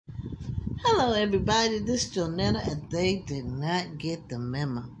Hello, everybody. This is Jonetta, and they did not get the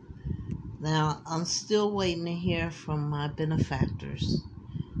memo. Now, I'm still waiting to hear from my benefactors.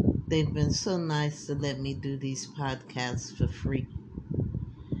 They've been so nice to let me do these podcasts for free.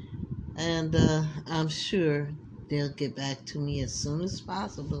 And I'm sure they'll get back to me as soon as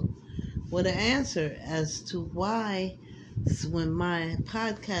possible with an answer as to why, when my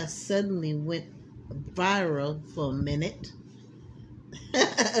podcast suddenly went viral for a minute,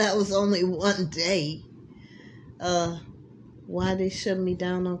 that was only one day. Uh, why they shut me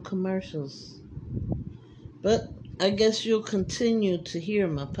down on commercials. But I guess you'll continue to hear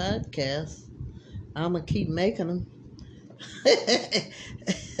my podcast. I'm going to keep making them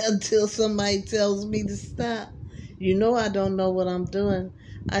until somebody tells me to stop. You know I don't know what I'm doing.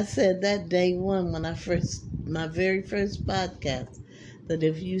 I said that day one when my very first podcast, that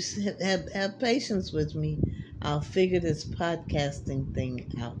if you have patience with me, I'll figure this podcasting thing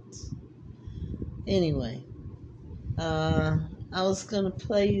out. Anyway, I was going to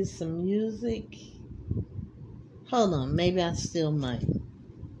play you some music. Hold on, maybe I still might.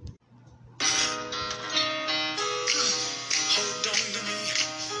 Hold on to me.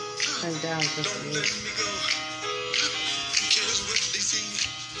 Turn down just a little. Don't let me go. Who cares what they see?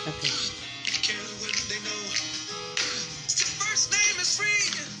 Okay. Who cares what they know? Your first name is free.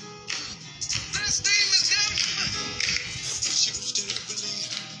 Last name is dumb. You still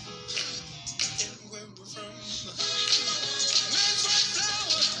believe in where we're from. Man's white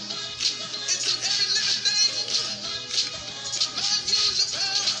flower. It's in every living thing. Man, use your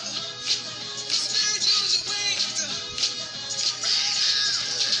power. Spirit, use your wings.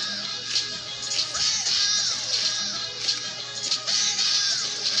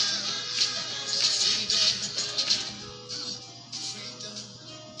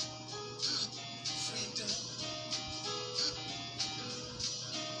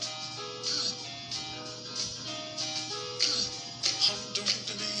 Hold on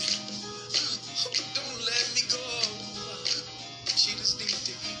to me. Don't let me go. She just need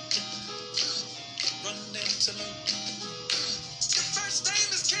to eat. Run antelope. Your first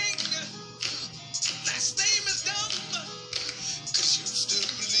name is King. Last name is Dumb. Cause you still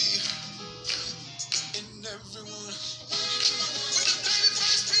believe in everyone. When the baby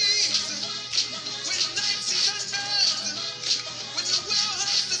first pees. When the night sees unrest. When the world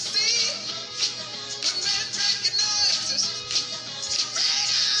hurts the sea. When man recognizes.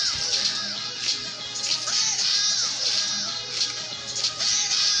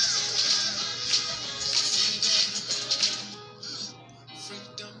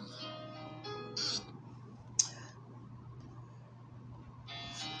 Freedom.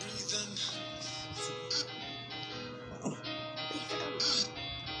 Breathing.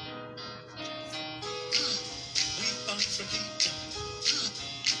 We are free.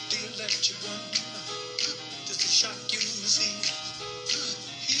 The electric one. Just to shock you, see.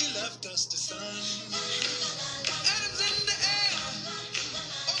 He left us the sun. Atoms in the air.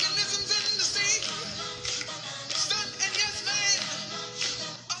 Organisms in the sea. Sun and yes, man.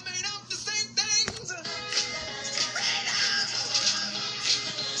 Are made of the same things.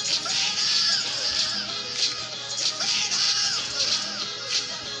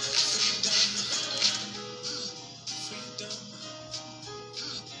 Freedom.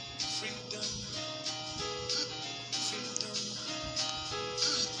 Freedom. Freedom.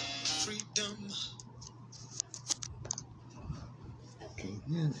 Freedom. Okay,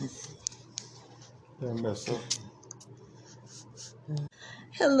 now let's see. That mess up.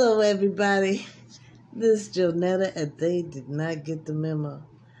 Hello, everybody. This is Jonetta, and they did not get the memo.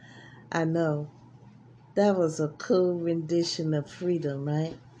 I know. That was a cool rendition of Freedom,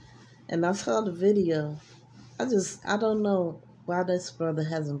 right? And I saw the video. I don't know why this brother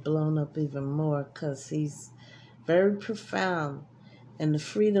hasn't blown up even more, because he's very profound. And the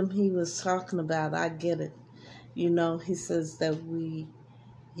freedom he was talking about, I get it. You know, he says that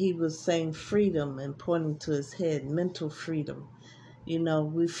he was saying freedom and pointing to his head, mental freedom. You know,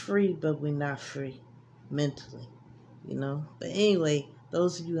 we're free, but we're not free mentally, you know. But anyway,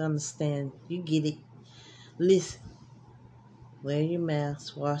 those of you who understand, you get it. Listen, wear your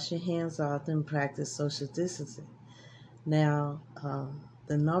mask, wash your hands often, practice social distancing. Now,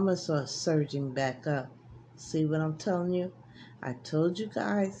 the numbers are surging back up. See what I'm telling you? I told you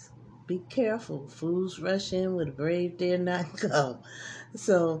guys, be careful. Fools rush in with a brave dare not go.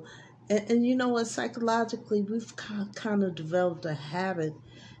 So, and you know what? Psychologically, we've kind of developed a habit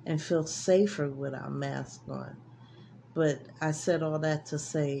and feel safer with our mask on. But I said all that to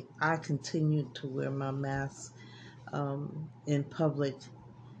say I continue to wear my mask in public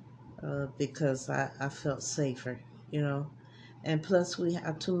because I felt safer, you know. And plus, we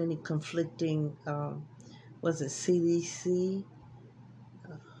have too many conflicting, was it CDC,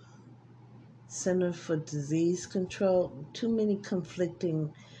 Center for Disease Control? Too many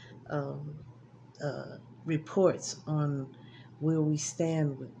conflicting um, uh, reports on where we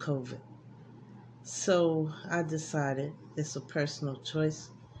stand with COVID. So I decided, it's a personal choice,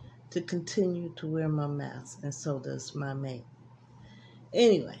 to continue to wear my mask, and so does my mate.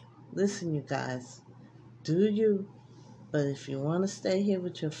 Anyway, listen, you guys, do you? But if you want to stay here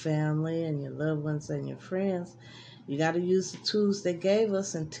with your family and your loved ones and your friends, you got to use the tools they gave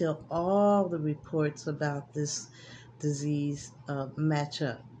us until all the reports about this disease match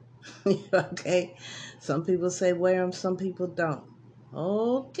up. Okay? Some people say wear them, some people don't.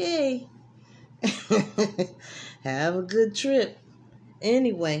 Okay. Have a good trip.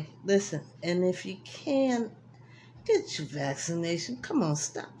 Anyway, listen, and if you can, get your vaccination. Come on,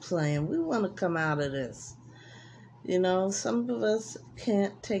 stop playing. We want to come out of this. You know, some of us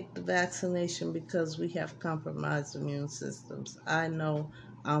can't take the vaccination because we have compromised immune systems. I know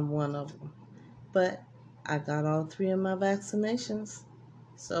I'm one of them. But I got all three of my vaccinations.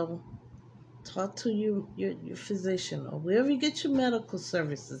 So talk to your physician or wherever you get your medical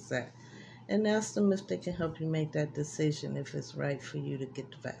services at and ask them if they can help you make that decision if it's right for you to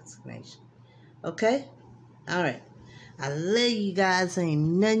get the vaccination. Okay? All right. I love you guys. Ain't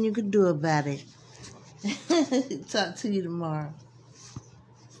nothing you can do about it. Talk to you tomorrow.